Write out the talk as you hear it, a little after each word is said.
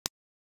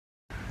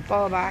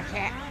followed by a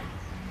cat.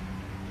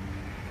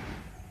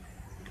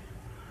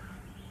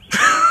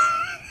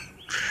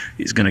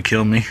 He's gonna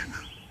kill me.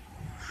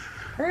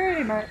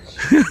 Pretty much.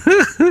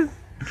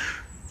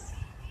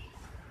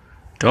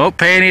 Don't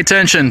pay any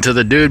attention to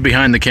the dude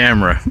behind the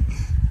camera.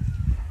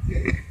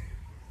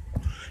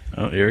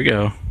 Oh, here we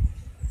go.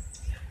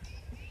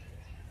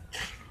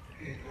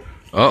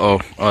 Uh-oh.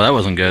 Oh, that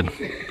wasn't good.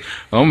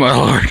 Oh, my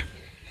Lord.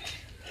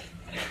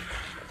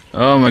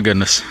 Oh, my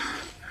goodness.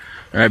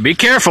 All right, be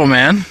careful,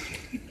 man.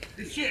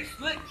 This shit's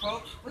slick,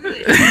 folks. Look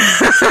at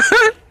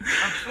this.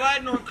 I'm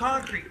sliding on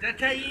concrete. Did I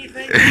tell you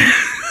anything?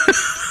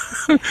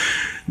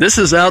 This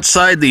is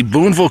outside the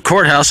Boonville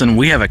courthouse, and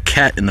we have a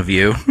cat in the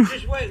view.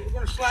 Just wait. We're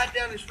going to slide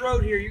down this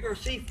road here. You're going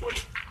to see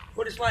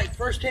what it's like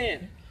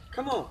firsthand.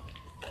 Come on.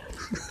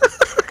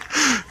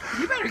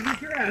 You better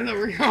get your ass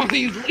over here on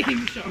these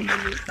leaves, Sean.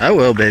 I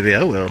will, baby.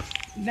 I will.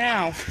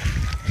 Now.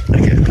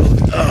 Okay.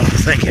 Oh,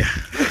 thank you.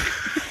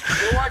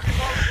 We're watching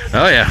both.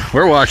 Oh, yeah.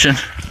 We're watching.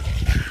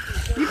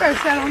 You better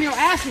sit on your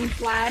ass and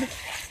slide.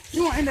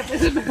 You won't end up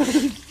in the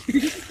building.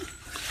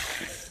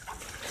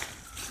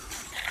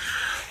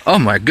 Oh,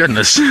 my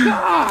goodness.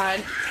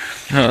 God.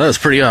 Oh, that was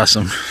pretty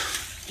awesome.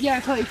 Yeah,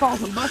 until he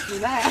falls and busts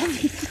his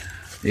ass.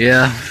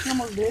 Yeah.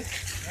 Almost did.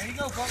 There you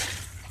go, folks.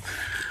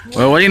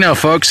 Well, what do you know,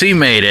 folks? He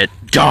made it.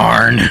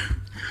 Darn.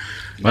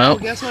 Well,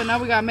 guess what? Now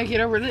we gotta make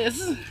it over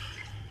this.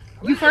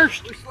 You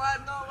first. We're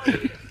sliding all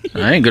over.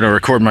 I ain't gonna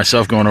record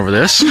myself going over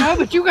this. No,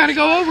 but you gotta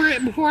go over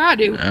it before I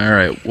do. All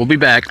right, we'll be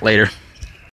back later.